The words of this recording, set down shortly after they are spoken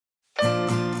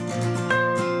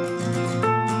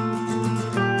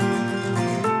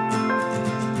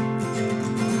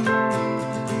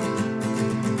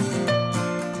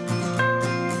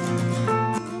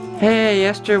Hey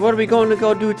Esther, what are we going to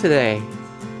go do today?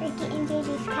 We're getting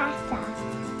baby's cast off.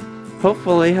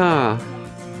 Hopefully, huh?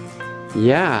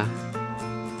 Yeah.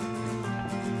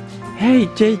 Hey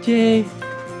JJ,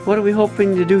 what are we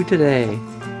hoping to do today? Getting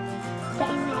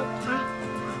my cast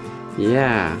off.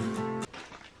 Yeah.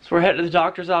 So we're headed to the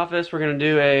doctor's office. We're gonna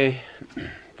do a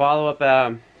follow-up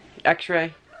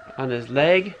x-ray on his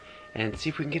leg and see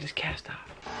if we can get his cast off.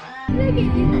 Look at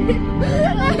you.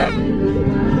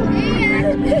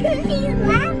 He's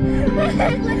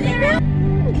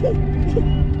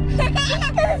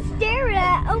staring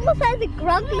at, almost has a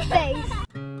grumpy face.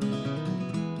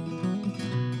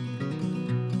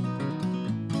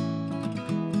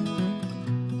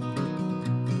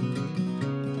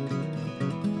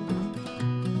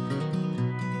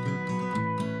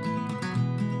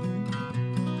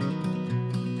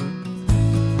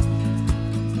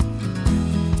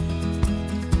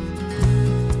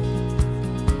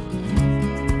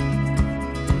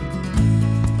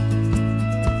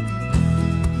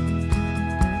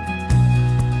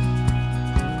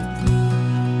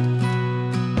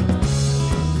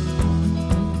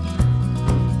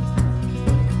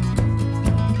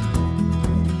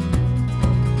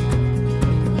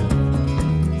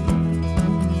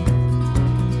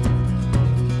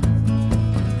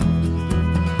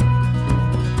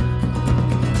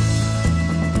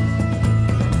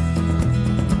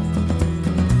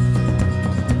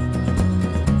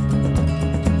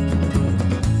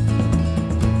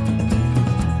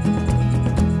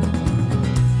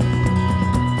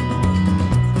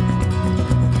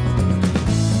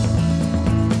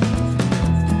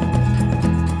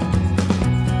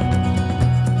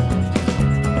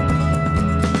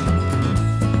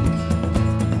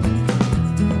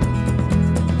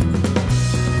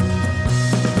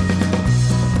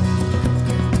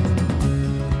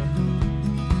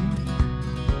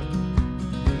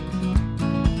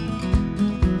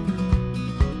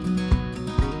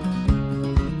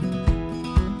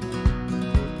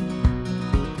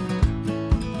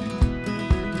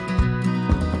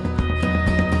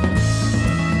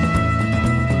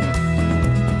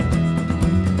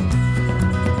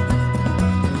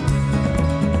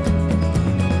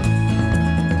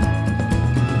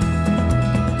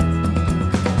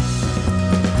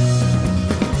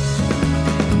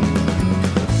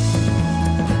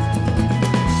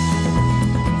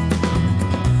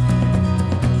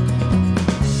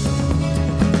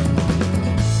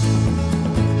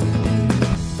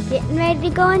 Getting ready to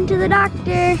go into the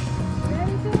doctor. Yep.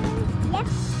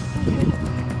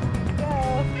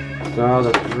 So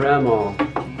the Dremel,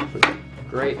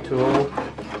 great tool.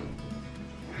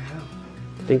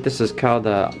 I think this is called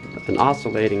an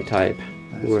oscillating type.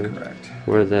 That is correct.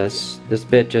 Where this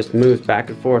bit just moves back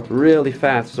and forth really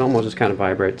fast. It almost just kind of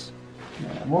vibrates.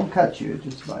 Yeah, it won't cut you, it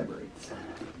just vibrates.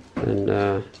 And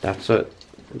that's what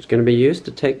it's going to be used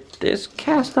to take this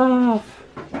cast off.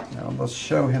 Now let's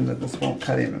show him that this won't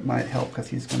cut him. It might help because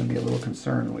he's going to be a little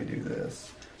concerned when we do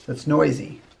this. It's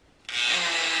noisy.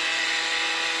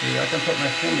 See, I can put my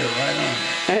finger right on it.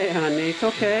 Hey honey, it's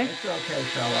okay. It's okay,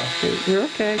 fella. You're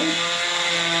okay.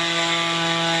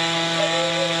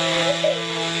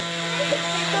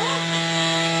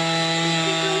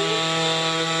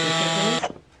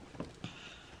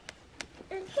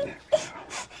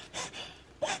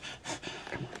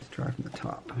 Let's try from the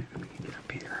top. Maybe we can get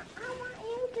up here.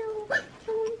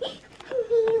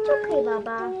 It's okay,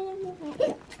 Baba.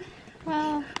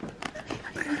 Well,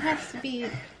 it has to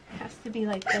be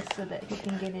like this so that he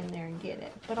can get in there and get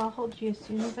it. But I'll hold you as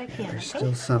soon as I can. There's Okay?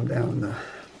 still some down in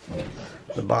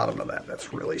the bottom of that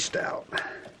that's really stout.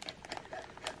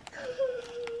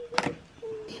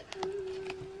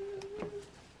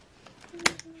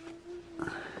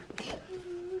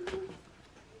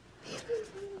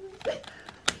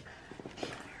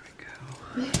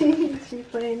 Is she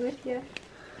playing with you?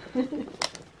 Is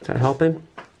that helping?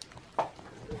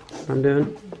 What I'm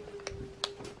doing?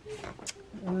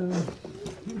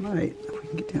 You might, if we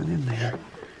can get down in there.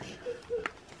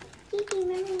 Yeah,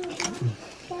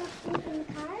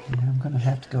 I'm going to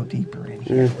have to go deeper in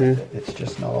here. It's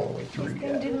just not all the way through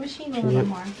Gonna yet. do the machine a little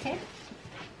more, okay?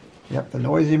 Yep, the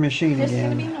noisy machine Just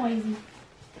gonna be again. noisy.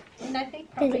 And I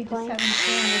think probably just going? having to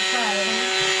stay on the side.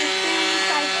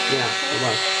 Yeah, it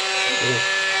was. It is.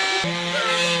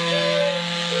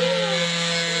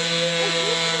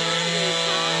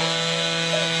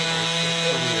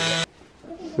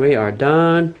 We are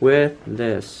done with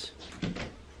this.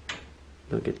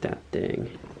 Look at that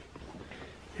thing.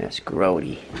 That's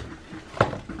grody.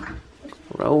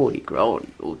 Grody, grody,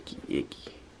 ookie,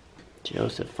 icky.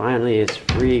 Joseph finally is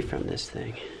free from this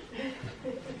thing.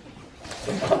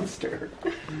 Monster.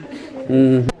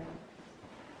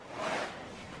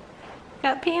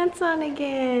 Got pants on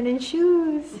again and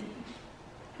shoes.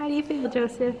 How do you feel,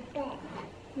 Joseph?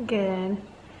 Good.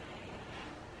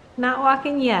 Not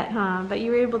walking yet, huh? But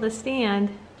you were able to stand.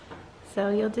 So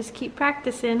you'll just keep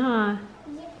practicing, huh?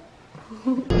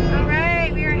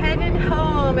 Alright, we are headed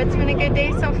home. It's been a good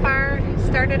day so far.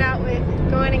 Started out with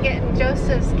going and getting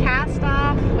Joseph's cast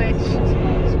off, which,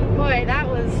 boy, that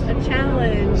was a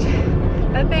challenge.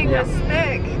 That thing was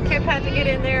thick. Kip had to get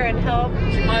in there and help.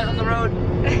 2 miles on the road.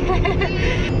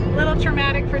 A little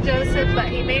traumatic for Joseph, but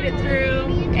he made it through,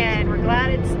 and we're glad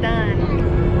it's done.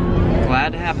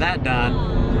 Glad to have that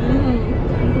done.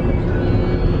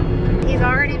 He's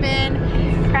already been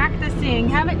practicing,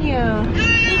 haven't you?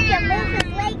 He can move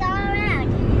his leg all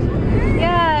around.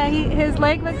 Yeah, his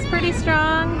leg looks pretty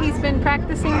strong. He's been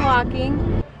practicing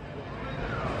walking.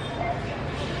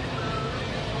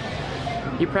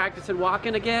 You practicing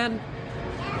walking again?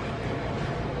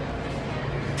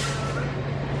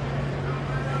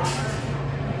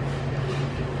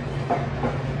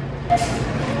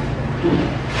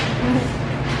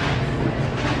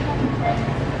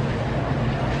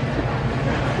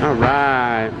 All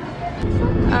right.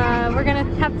 We're gonna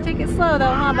have to take it slow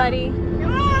though, huh, buddy?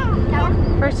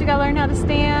 First you gotta learn how to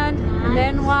stand, and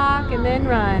then walk, and then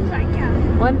run.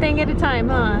 One thing at a time,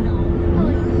 huh?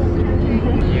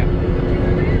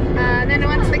 And then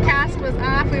once the cast was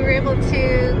off, we were able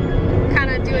to kind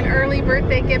of do an early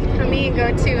birthday gift for me and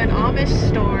go to an Amish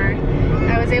store.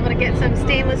 I was able to get some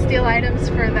stainless steel items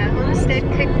for the homestead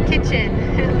kitchen,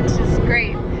 which is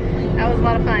great. That was a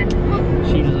lot of fun.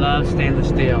 She loves stainless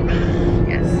steel.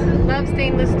 Yes, love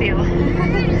stainless steel.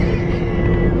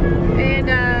 And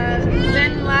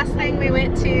then last thing we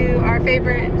went to our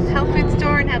favorite health food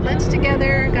store and had lunch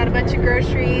together, got a bunch of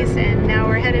groceries, and now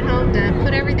we're headed home to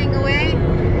put everything away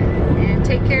and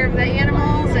take care of the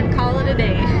animals and call it a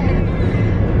day.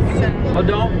 So. Oh,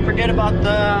 don't forget about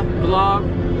the blog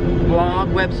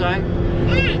website,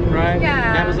 right?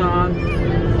 Yeah. Amazon.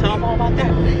 Tell them all about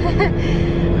that.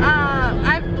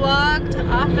 I've blogged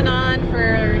off and on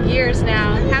for years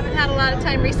now. Haven't had a lot of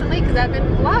time recently because I've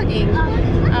been vlogging.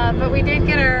 But we did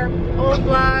get our old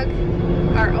blog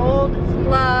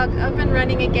up and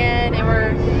running again, and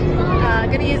we're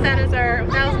going to use that as our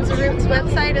Thousands of Roots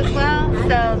website as well.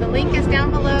 So the link is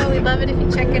down below. We'd love it if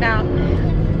you check it out.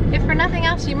 If for nothing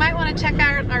else, you might want to check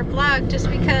out our blog just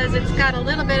because it's got a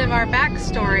little bit of our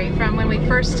backstory from when we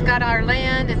first got our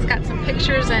land. It's got some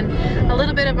pictures and a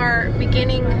little bit of our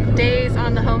beginning days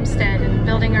on the homestead and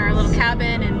building our little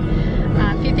cabin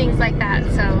and a few things like that.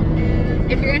 So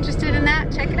if you're interested in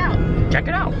that, check it out. Check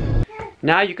it out.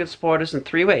 Now you can support us in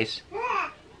 3 ways.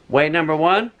 Way number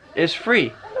 1 is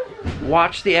free.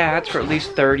 Watch the ads for at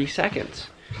least 30 seconds.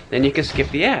 Then you can skip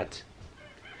the ads.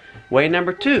 Way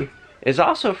number 2 is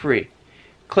also free.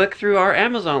 Click through our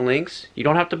Amazon links. You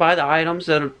don't have to buy the items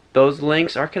that those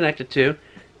links are connected to.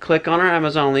 Click on our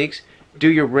Amazon links, do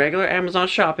your regular Amazon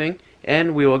shopping,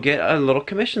 and we will get a little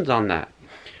commissions on that.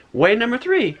 Way number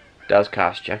 3 does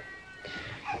cost you.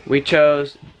 We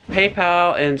chose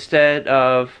PayPal instead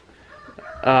of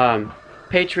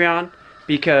Patreon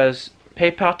because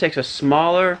PayPal takes a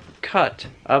smaller cut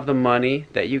of the money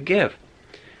that you give.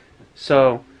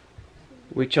 So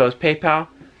we chose PayPal.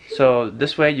 So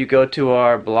this way you go to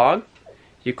our blog,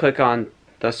 you click on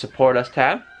the Support Us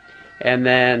tab, and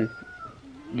then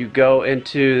you go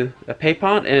into the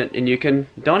PayPal and you can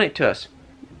donate to us.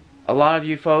 A lot of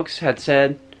you folks had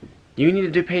said, you need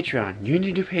to do Patreon, you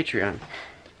need to do Patreon.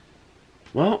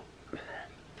 Well,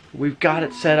 we've got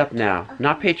it set up now.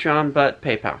 Not Patreon, but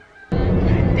PayPal.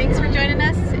 Thanks for joining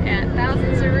us at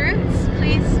Thousands of Roots.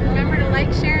 Please remember to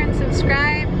like, share, and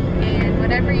subscribe, and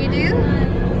whatever you do,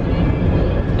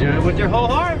 do it with your whole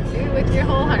heart. Do it with your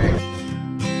whole heart.